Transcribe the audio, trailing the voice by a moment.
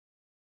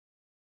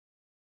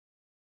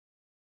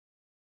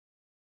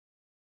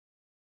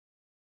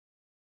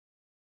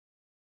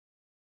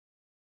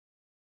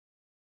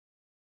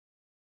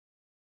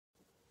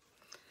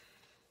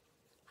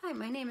Hi,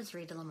 my name is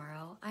Rita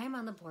LaMoreux. I am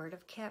on the board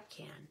of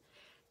CapCAN.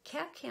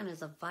 CapCAN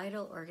is a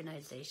vital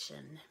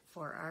organization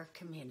for our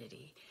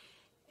community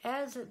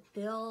as it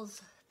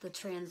builds the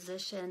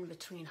transition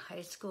between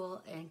high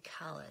school and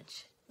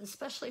college,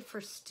 especially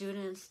for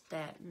students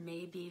that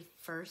may be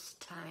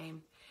first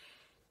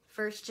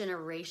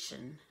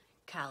generation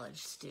college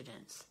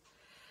students.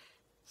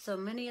 So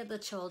many of the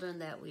children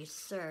that we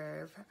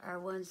serve are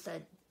ones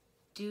that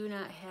do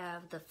not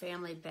have the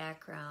family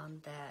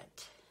background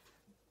that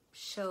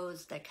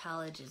shows that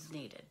college is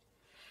needed.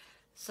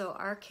 So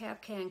our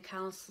CapCAN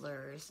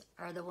counselors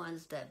are the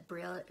ones that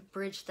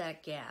bridge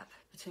that gap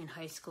between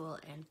high school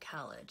and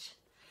college.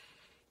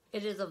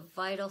 It is a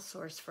vital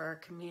source for our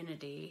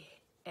community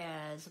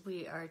as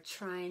we are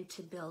trying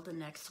to build the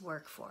next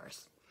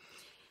workforce.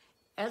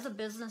 As a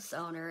business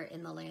owner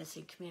in the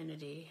Lansing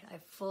community, I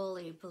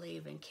fully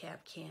believe in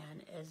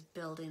CapCAN as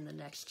building the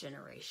next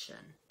generation.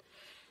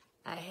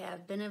 I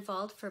have been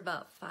involved for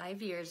about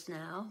 5 years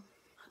now.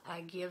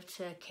 I give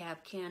to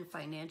CapCAN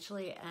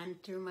financially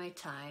and through my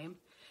time.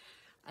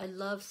 I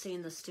love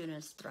seeing the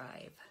students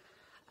thrive.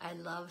 I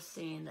love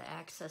seeing the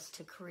access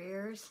to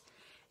careers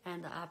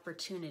and the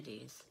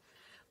opportunities.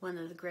 One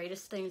of the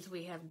greatest things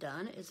we have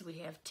done is we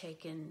have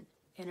taken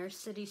inner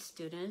city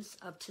students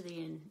up to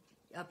the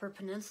Upper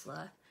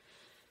Peninsula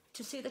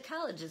to see the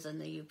colleges in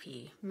the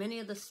UP. Many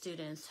of the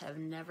students have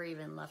never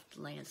even left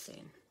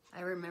Lansing.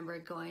 I remember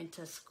going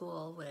to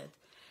school with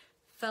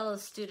fellow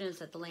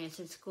students at the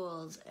Lansing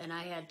schools, and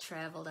I had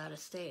traveled out of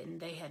state and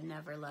they had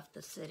never left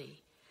the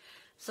city.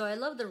 So I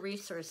love the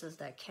resources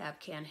that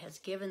CapCAN has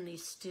given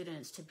these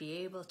students to be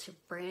able to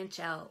branch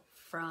out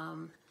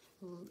from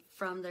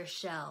their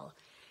shell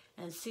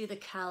and see the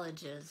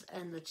colleges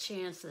and the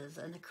chances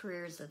and the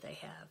careers that they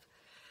have.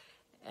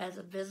 As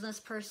a business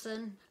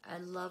person, I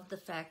love the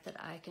fact that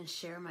I can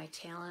share my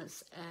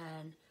talents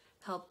and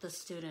help the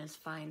students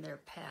find their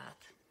path.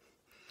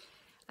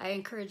 I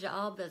encourage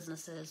all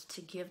businesses to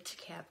give to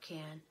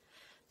CapCAN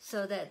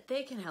so that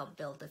they can help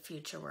build the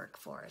future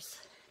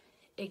workforce.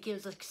 It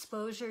gives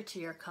exposure to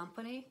your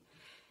company,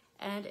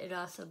 and it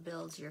also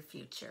builds your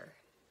future.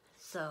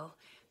 So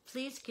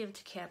please give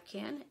to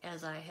CapCAN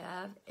as I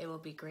have. It will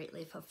be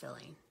greatly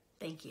fulfilling.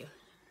 Thank you.